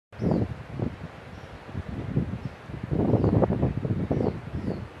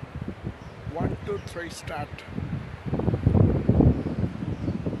3 start.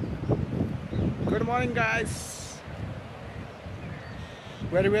 Good morning, guys.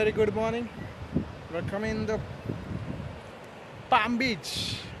 Very good morning. We're coming the Palm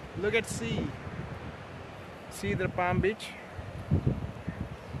Beach. Look at sea. See the Palm Beach.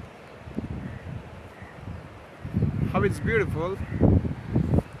 How it's beautiful.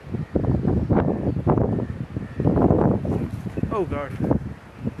 Oh God.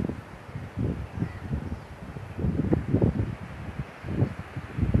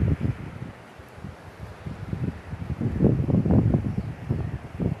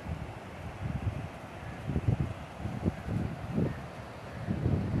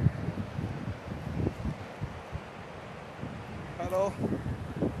 Hello.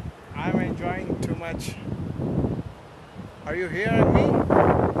 I'm enjoying too much. Are you hearing me?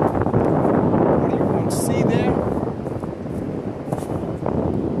 What do you want to see there?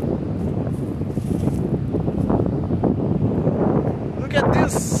 Look at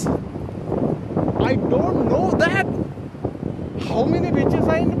this. I don't know that. How many beaches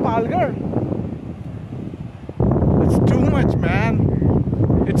are in Palghar? It's too much, man.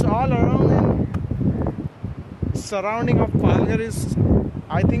 It's all around and surrounding of Palghar is,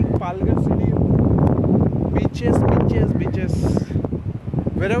 I think, Palghar city. Beaches.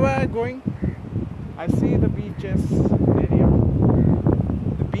 Wherever I'm going, I see the beaches area.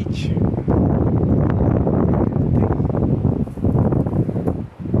 The beach.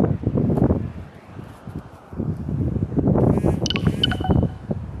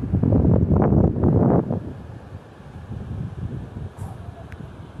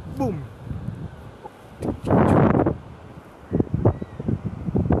 Boom.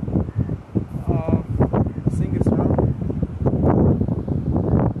 Sing a song.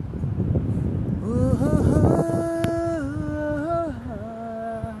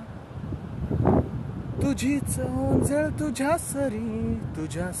 तुझीच ओंजळ तुझ्या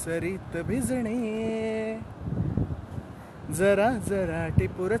सरीत भिजणे जरा जरा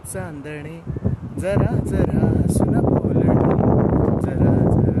टिपूर चांदणे जरा जरा हसून बोलणे जरा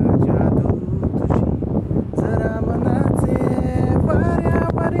जरा जादू तुझी जरा मनाचे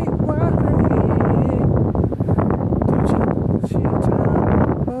वाऱ्यावरी वाहणे तुझी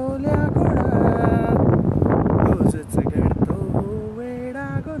बोल्या गुणा रोजच घडतो वेडा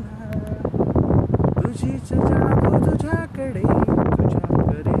गुन्हा तुझीच जादू तुझ्याकडे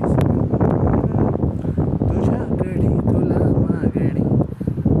तुला मागणी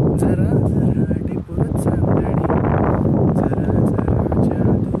जरा जरा टिपूर चांदणी जरा जरा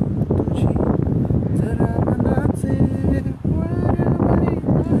जादू तुझी जरा मनाचे वाऱ्यावरी वाढे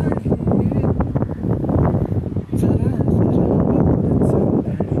जरा जरा टिपूर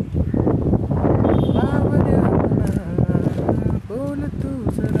चांदणी बावड्या मना बोल तू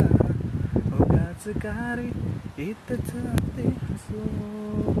जरा गारे इथं जाते हसू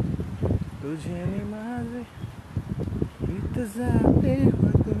तुझे आणि माझे इथं जाते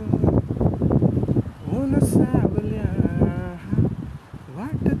होतो ऊन सावल्या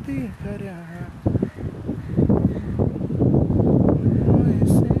वाटते खऱ्या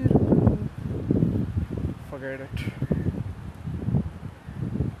forget it.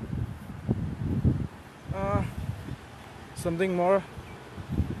 Something more.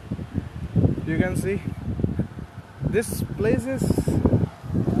 You can see this place is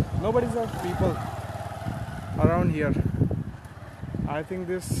nobody's of people around here. I think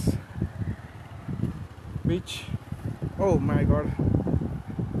this beach, oh my God.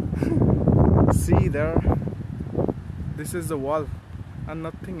 See there, this is the wall and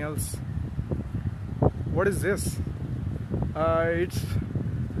nothing else. What is this?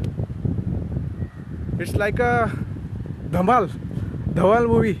 It's like a Dhamal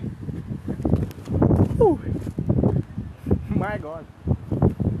movie. Ooh. My God,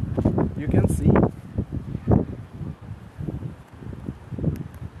 you can see.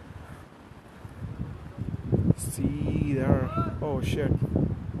 See there. Oh shit,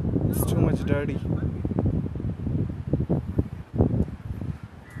 it's too much dirty.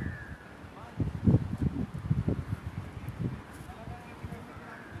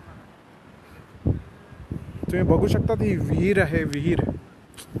 तुम्ही बघू शकता ही विहीर आहे. विहीर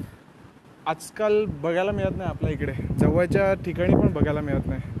आजकाल बघायला मिळत नाही आपल्या इकडे, जवळच्या ठिकाणी पण बघायला मिळत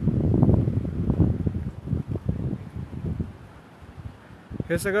नाही.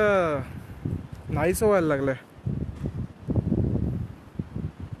 हे सगळं नाहीच व्हायला लागलंय.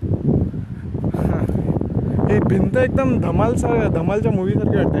 ही भिंत एकदम धमालच्या मूवी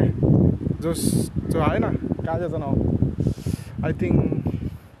सारखी वाटते. जो आहे ना, काय त्याचं नाव, I think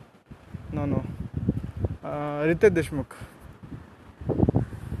no Ritesh Deshmukh.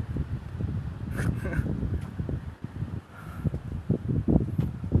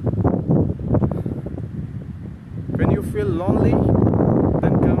 When you feel lonely,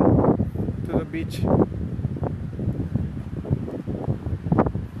 then come to the beach.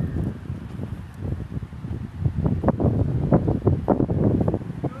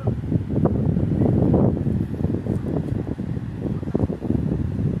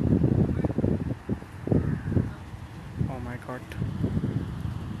 Oh my god,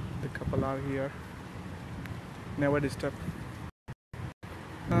 the couple are here. Never disturb.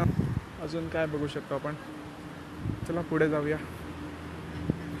 अजून काय बघू शकतो आपण. चला पुढे जाऊया.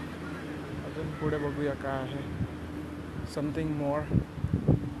 अजून पुढे बघूया काय आहे. Something more.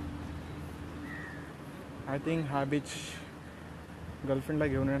 आय थिंक हा बीच गर्लफ्रेंडला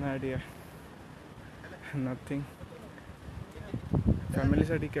घेऊन येण्यासाठी आहे. नथिंग.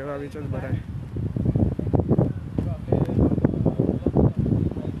 फॅमिलीसाठी केवळा बीचच बरा आहे.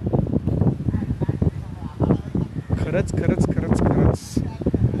 खरंच खरंच खरंच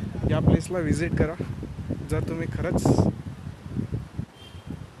खरंच या प्लेसला व्हिजिट करा जर तुम्ही खरंच.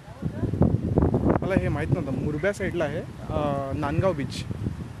 मला हे माहीत नव्हतं. मुरब्या साईडला आहे नांदगाव बीच.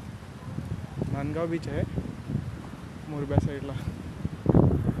 नांदगाव बीच आहे मुरब्या साईडला.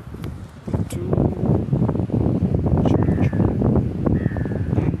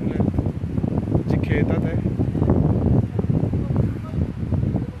 जी खेळतात आहे.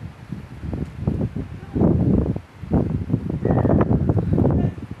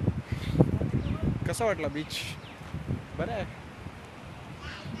 कसा वाटला बीच? बरं आहे.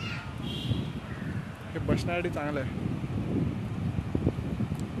 हे बसण्यासाठी चांगलं आहे.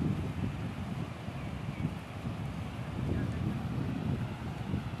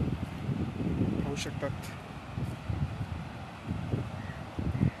 होऊ शकतात.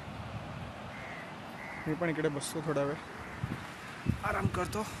 मी पण इकडे बसतो थोडा वेळ आराम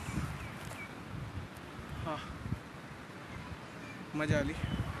करतो. हां मजा आली.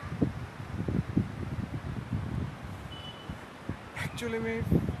 ॲक्च्युली मी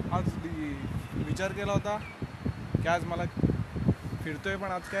आज विचार केला होता की आज मला फिरतोय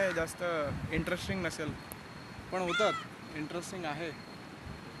पण आज काय जास्त इंटरेस्टिंग नसेल. पण होतात इंटरेस्टिंग आहे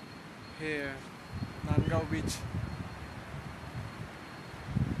हे नांदगाव बीच.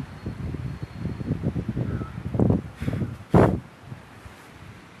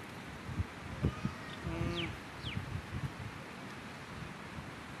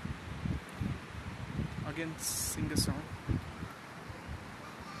 Again sing a song.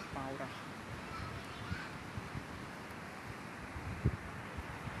 Paura.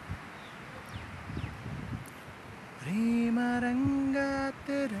 प्रेम रंगात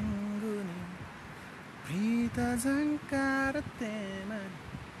रंगुनी प्रीत झंकारते मन.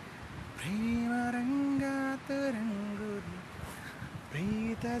 प्रेम रंगात रंगुनी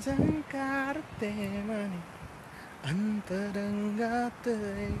प्रीत झंकारते मन. अंतरंगात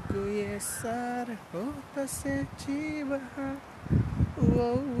ऐकूये सार हो तसे जीव हा. ओ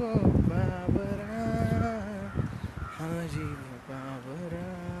ओ बाबरा हा जीव बाबरा.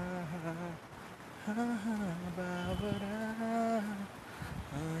 हा हा बाबरा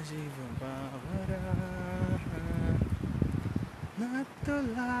हा जीव बाबरा. ना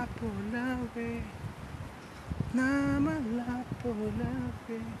तुला बोलावे ना मला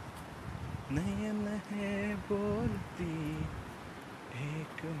बोलावे. नयन है बोलती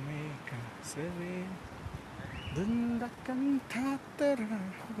एकमेकांसवे. धुंद कंठात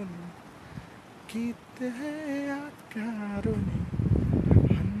राहून गीत है आकारुनी.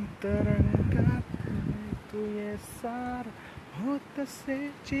 अंतरंगात तू ये सार हो तसे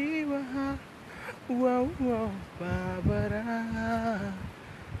जीव हा. वाव वाव बाबरा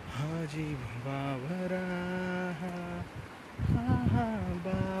हा जीव बाबरा. हा हा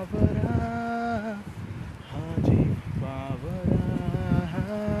बाबरा हा जीव बाबरा.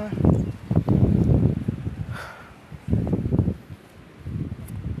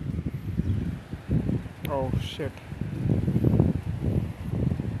 Oh shit.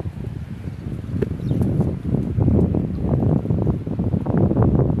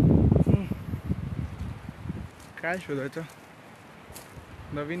 काय शोधायचं?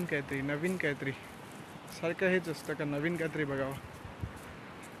 नवीन काहीतरी सारखं हेच असतं का? नवीन काहीतरी बघावं.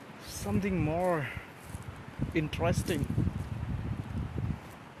 Something more interesting.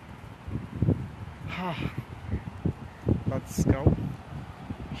 हा लेट्स गो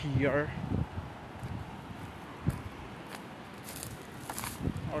हियर.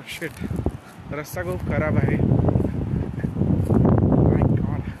 और शिट रस्ता खूप खराब आहे. My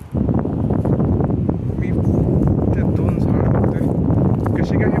God. मी ते 2 झाड बघतोय.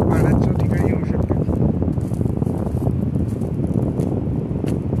 कसे काय हे पाण्याच्या ठिकाणी येऊ शकतात?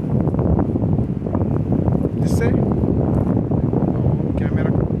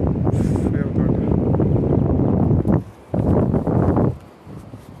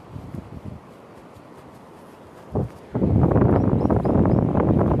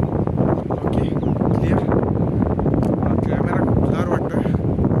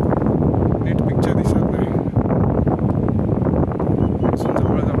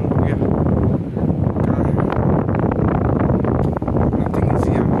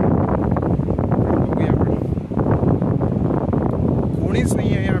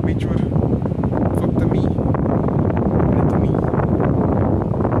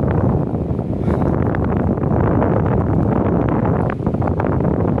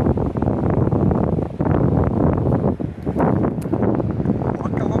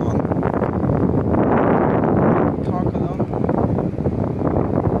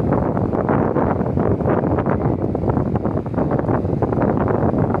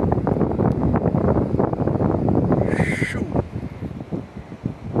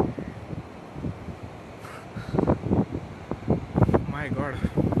 My God.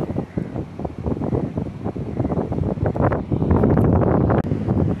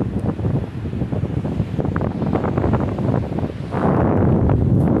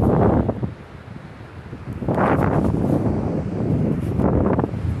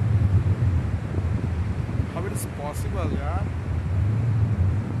 How it is possible, yeah?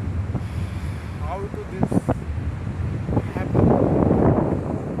 How do this happen?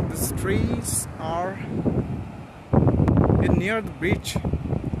 These trees are near the beach.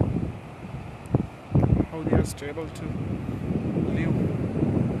 How they are stable to live.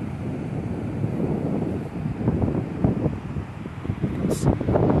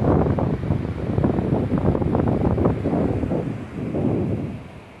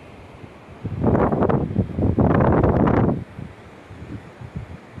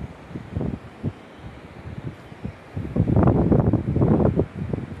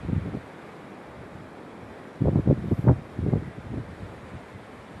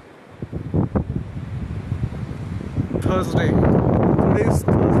 Thursday. Today is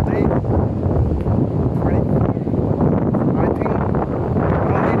Thursday. 24. I think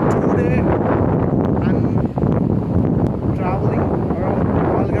only 2 days I'm traveling around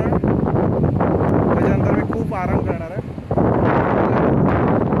Palghar. त्याच्यानंतर मी खूप आराम करणार आहे.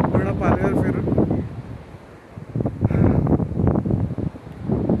 पूर्ण पालघर फिरून.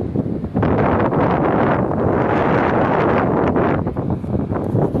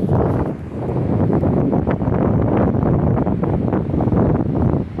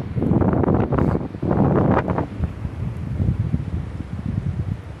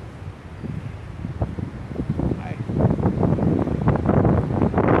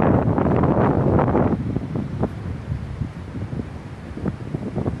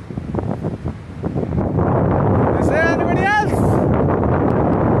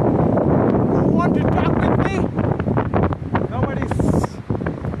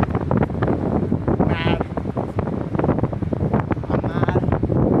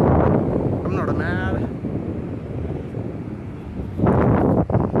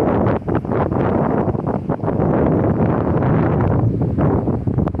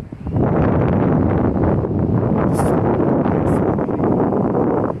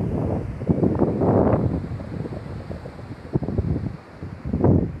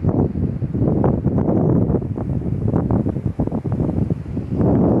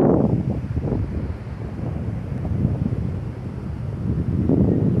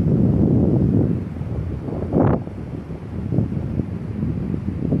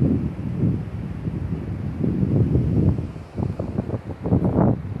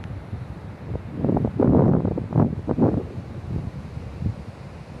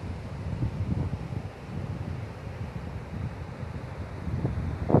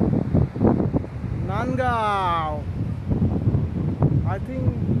 Nangaon. I think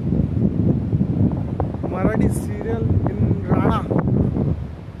Marathi serial in Rana.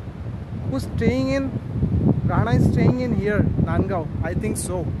 Who's staying in Rana is staying in here, Nangaon. I think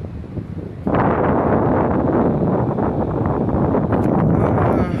so.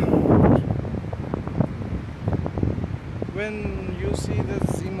 When you see the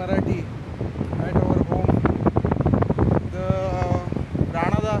Zee Marathi at our home, the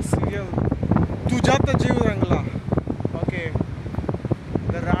Rana da serial. तुझ्यात जीव रंगला. Okay,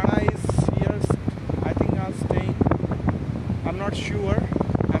 the Rana is here. I think I'm staying. I'm not sure.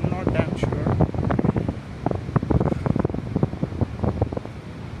 I'm not damn sure.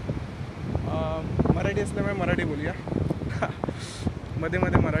 Marathi असल्यामुळे मराठी बोलूया. मध्ये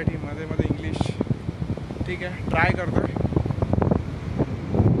मध्ये मराठी, मध्ये मध्ये English. ठीक आहे, ट्राय करतोय.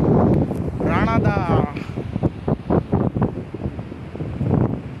 राणा दा.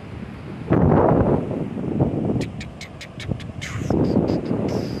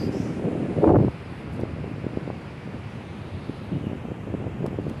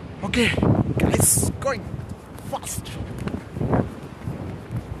 Okay, guys, going fast.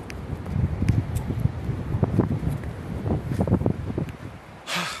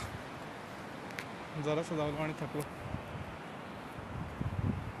 जरासं जाऊ आणि थकलो.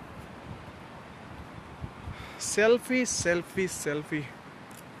 Selfie selfie selfie.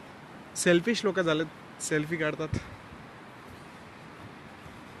 सेल्फिश लोक झालेत, सेल्फी काढतात.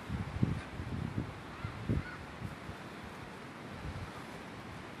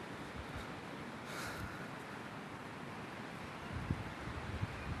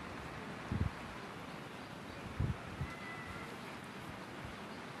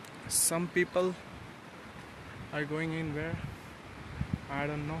 Some people are going in where? I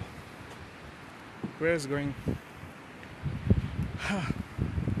don't know. Where is going?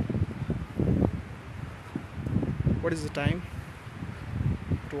 What is the time?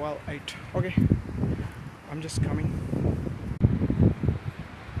 12:08. Okay, I'm just coming.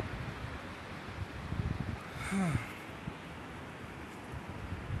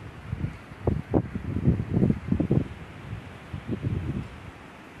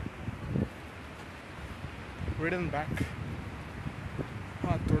 Return back.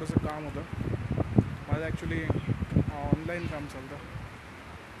 हां, थोडंसं काम होतं माझं ॲक्च्युली. ऑनलाईन काम चालतं.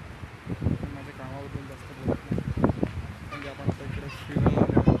 माझ्या कामाबद्दल जास्त बोलत नाही, म्हणजे आपण आता इकडे फिरायला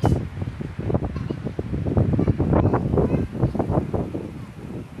आल्यावर.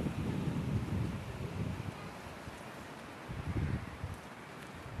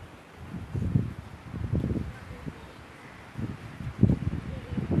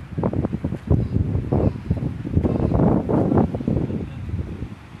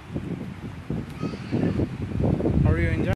 Are you enjoying?